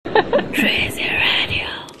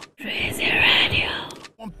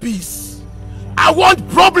I want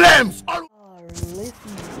problems.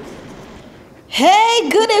 Hey,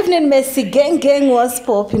 good evening, Messi gang. What's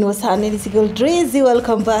poppin'? What's happening? It's your girl Drizzy.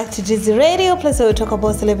 Welcome back to Drizzy Radio, place where we talk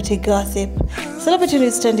about celebrity gossip, celebrity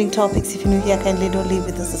news, trending topics. If you're new here, kindly don't leave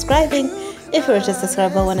without subscribing. If you're a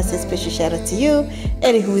subscriber, I want to say a special shout out to you.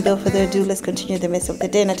 Anywho, without further ado, let's continue the mess of the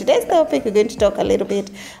day. Now, today's topic, we're going to talk a little bit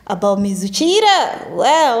about Miss ZUCHU.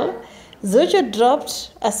 Well, ZUCHU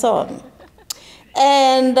dropped a song,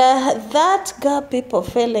 and that got people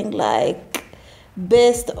feeling like,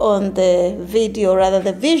 based on the video, rather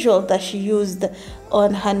the visual that she used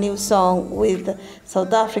on her new song with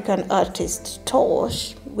South African artist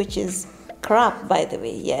Tosh, which is crap, by the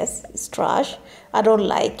way. Yes, it's trash. I don't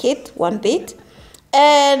like it one bit.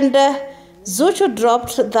 And ZUCHU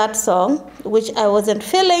dropped that song, which I wasn't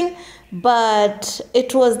feeling, but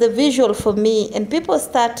it was the visual for me, and people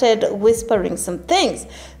started whispering some things.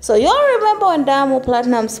 So y'all remember when Diamond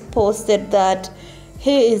Platnumz posted that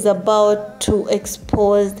he is about to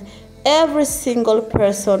expose every single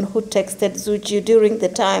person who texted ZUCHU during the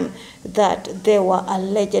time that they were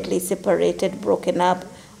allegedly separated, broken up,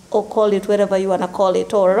 or call it whatever you want to call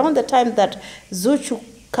it, or around the time that ZUCHU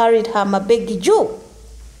carried her mabegi juu.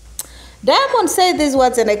 Diamond said these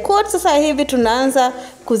words, and I quote, sasa hivi tunaanza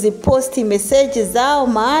kuziposti message zao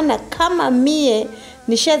maana kama mie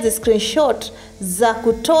nishazi screenshot za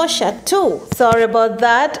kutosha tu. Sorry about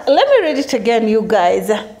that. Let me read it again, you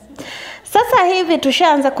guys. Sasa hivi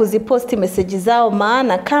tushaanza kuziposti message zao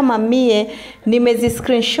maana kama mie nimezi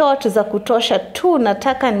screenshot za kutosha tu,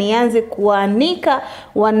 nataka nianze kuanika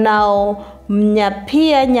wanao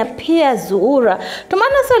nyapia zuura. To my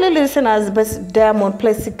necessarily listeners, but Diamond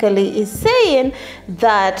basically is saying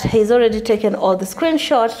that he's already taken all the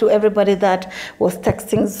screenshots to everybody that was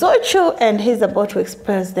texting ZUCHU, and he's about to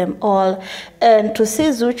expose them all. And to see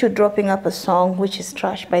ZUCHU dropping up a song, which is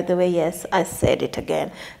trash, by the way, yes, I said it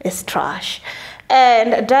again, it's trash.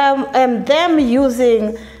 And them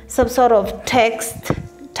using some sort of text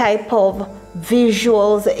type of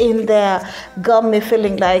visuals in there got me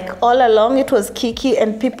feeling like all along it was Kiki,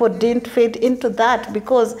 and people didn't fit into that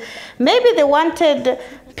because maybe they wanted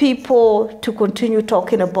people to continue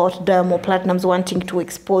talking about Diamond Platnumz wanting to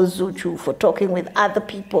expose ZUCHU for talking with other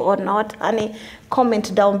people or not. Honey,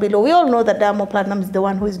 comment down below. We all know that Diamond Platnumz is the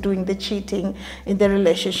one who is doing the cheating in the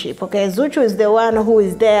relationship, okay? ZUCHU is the one who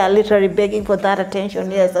is there literally begging for that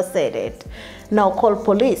attention. Yes, I said it. Now call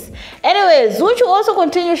police. Anyway, ZUCHU also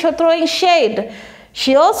continues throwing shade.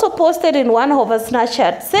 She also posted in one of her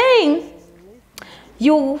Snapchat saying,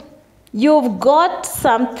 you've got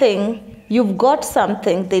something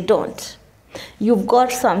they don't. You've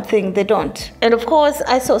got something they don't. And of course,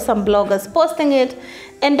 I saw some bloggers posting it.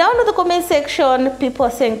 And down in the comment section, people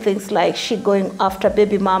are saying things like she going after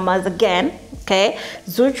baby mamas again. Okay,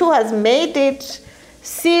 ZUCHU has made it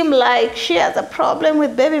seem like she has a problem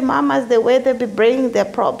with baby mamas, the way they be bringing their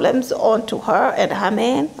problems onto her and her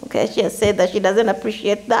man. Okay, she has said that she doesn't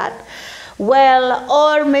appreciate that. Well,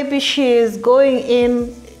 or maybe she is going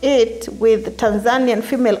in it with Tanzanian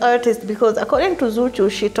female artists because according to ZUCHU,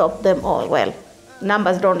 she topped them all. Well,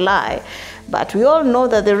 numbers don't lie, but we all know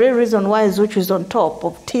that the real reason why ZUCHU is on top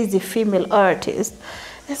of TZ female artists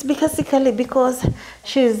is basically because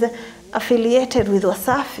she's affiliated with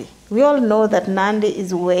Wasafi. We all know that Nandi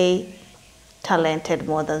is way talented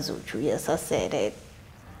more than ZUCHU. Yes, I said it.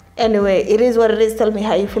 Anyway, it is what it is. Tell me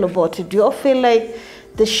how you feel about it. Do you all feel like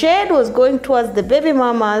the shade was going towards the baby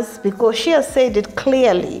mamas because she has said it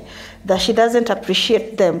clearly that she doesn't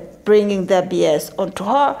appreciate them bringing their BS onto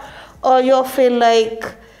her? Or you all feel like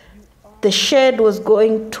the shade was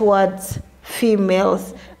going towards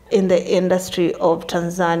females in the industry of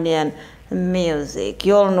Tanzanian music?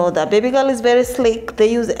 You all know that baby girl is very slick.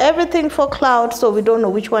 They use everything for clout, so we don't know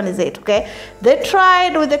which one is it. Okay, they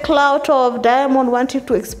tried with the clout of Diamond wanting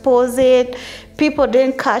to expose it. People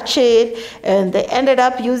didn't catch it, and they ended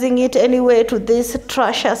up using it anyway to this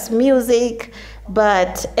trash ass music.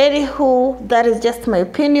 But anywho, that is just my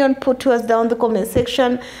opinion. Put yours down in the comment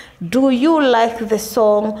section. Do you like the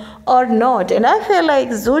song or not? And I feel like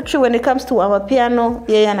ZUCHU, when it comes to amapiano,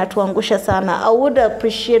 yeye anatuangusha sana. I would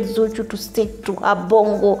appreciate ZUCHU to stick to her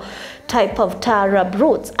bongo type of taarab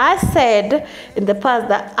roots. I said in the past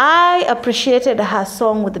that I appreciated her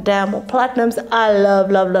song with Diamond Platnumz. I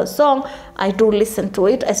love song. I do listen to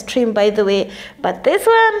it. I stream, by the way. But this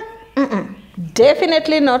one,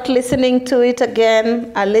 definitely not listening to it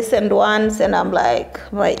again. I listened once and I'm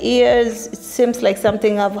like, my ears, it seems like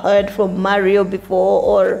something I've heard from Mario before,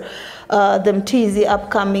 or them TZ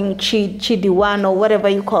upcoming Chidi One or whatever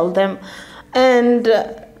you call them. And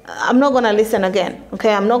I'm not gonna listen again.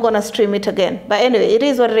 Okay, I'm not gonna stream it again. But anyway, it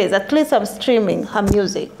is what it is. At least I'm streaming her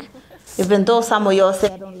music, even though some of y'all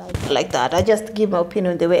say I don't like that. I just give my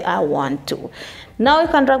opinion the way I want to. Now you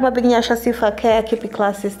can drag my big nyasha, see if I care, keep it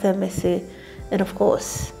classy, stay messy, and of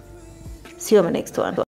course, see you on my next one.